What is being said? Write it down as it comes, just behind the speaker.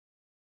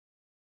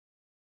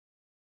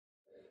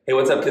Hey,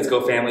 what's up,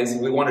 KidsCo families?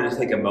 We wanted to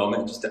take a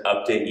moment just to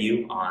update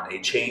you on a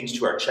change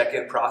to our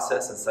check-in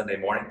process on Sunday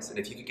mornings. And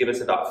if you could give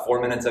us about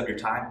 4 minutes of your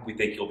time, we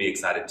think you'll be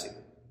excited too.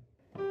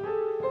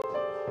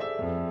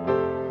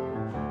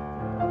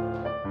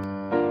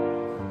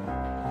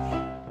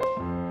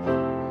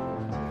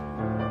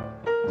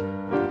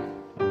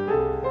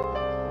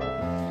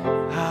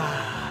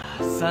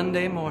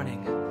 Sunday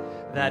morning,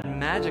 that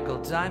magical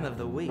time of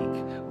the week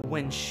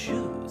when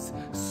shoes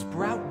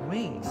sprout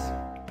wings.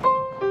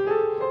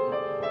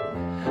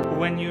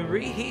 When you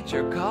reheat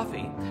your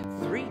coffee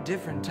 3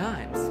 different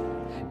times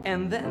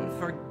and then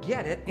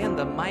forget it in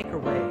the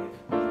microwave.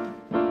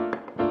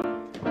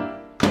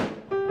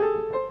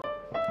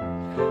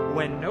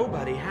 When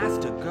nobody has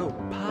to go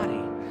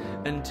potty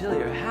until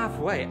you're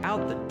halfway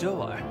out the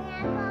door.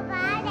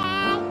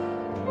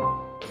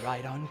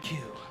 Right on cue.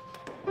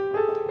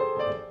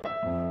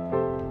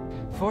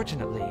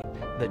 Fortunately,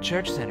 the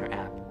Church Center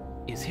app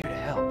is here to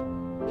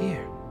help.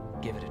 Here,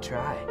 give it a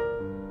try.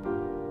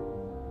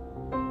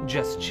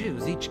 Just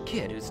choose each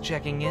kid who's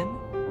checking in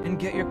and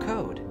get your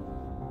code.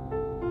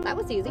 That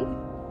was easy.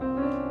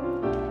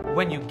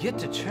 When you get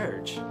to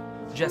church,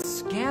 just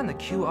scan the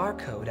QR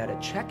code at a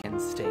check-in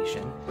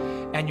station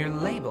and your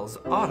labels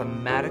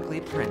automatically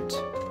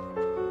print.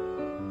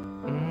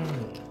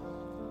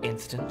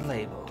 Instant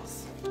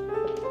labels.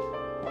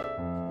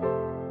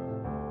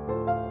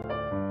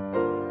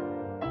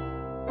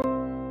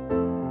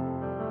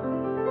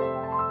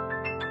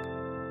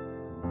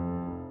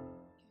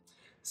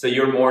 So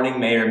your morning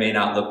may or may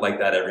not look like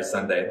that every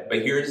Sunday, but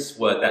here's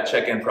what that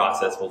check-in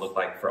process will look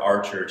like for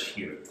our church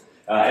here.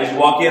 As you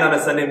walk in on a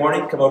Sunday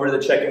morning, come over to the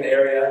check-in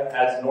area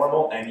as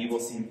normal, and you will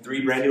see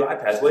 3 brand new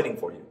iPads waiting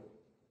for you.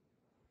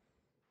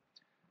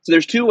 So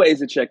there's 2 ways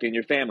to check in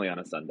your family on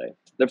a Sunday.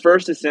 The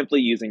first is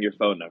simply using your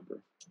phone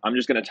number. I'm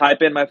just going to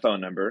type in my phone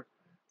number,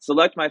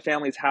 select my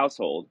family's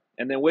household,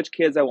 and then which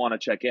kids I want to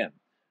check in. It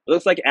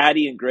looks like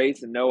Addie and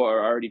Grace and Noah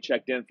are already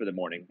checked in for the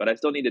morning, but I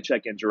still need to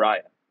check in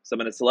Jariah. So I'm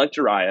going to select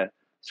Jariah,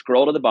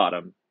 scroll to the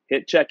bottom,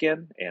 hit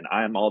check-in, and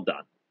I am all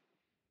done.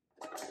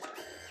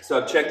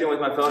 So I've checked in with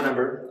my phone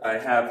number. I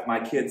have my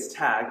kid's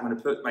tag. I'm going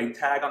to put my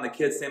tag on the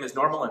kids, same as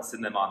normal, and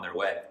send them on their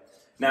way.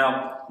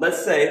 Now,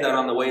 let's say that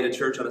on the way to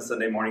church on a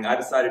Sunday morning, I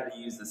decided to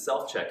use the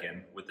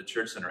self-check-in with the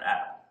Church Center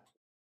app.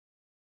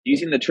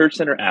 Using the Church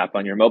Center app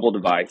on your mobile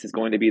device is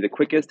going to be the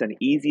quickest and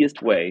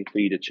easiest way for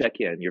you to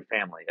check in your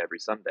family every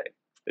Sunday.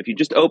 If you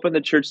just open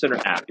the Church Center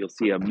app, you'll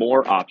see a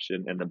More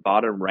option in the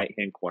bottom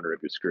right-hand corner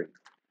of your screen.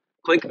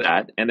 Click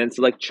that and then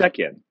select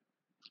check-in.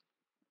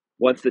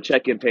 Once the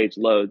check-in page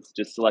loads,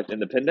 just select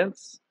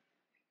independence.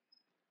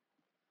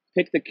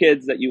 Pick the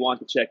kids that you want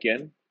to check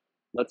in.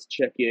 Let's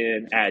check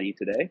in Addie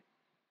today.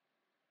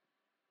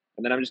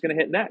 And then I'm just going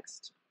to hit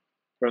next.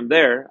 From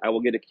there, I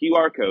will get a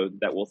QR code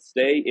that will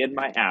stay in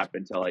my app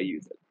until I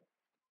use it.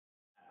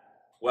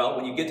 Well,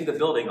 when you get to the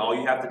building, all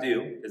you have to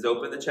do is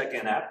open the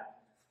check-in app,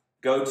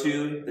 go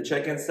to the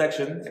check-in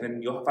section, and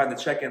then you'll find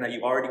the check-in that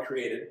you already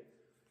created.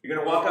 You're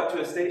going to walk up to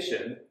a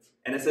station,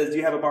 and it says, do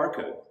you have a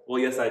barcode?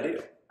 Well, yes, I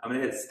do. I'm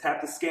going to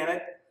tap to scan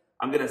it.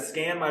 I'm going to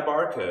scan my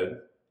barcode.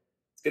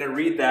 It's going to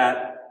read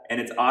that,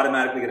 and it's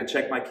automatically going to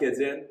check my kids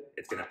in.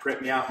 It's going to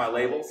print me out my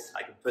labels.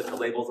 I can put the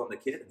labels on the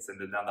kid and send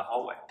them down the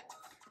hallway.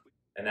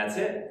 And that's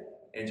it.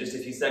 In just a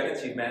few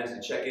seconds, you've managed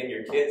to check in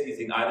your kids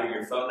using either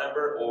your phone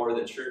number or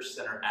the Church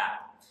Center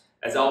app.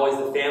 As always,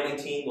 the family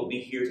team will be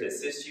here to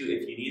assist you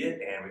if you need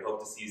it, and we hope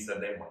to see you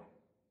Sunday morning.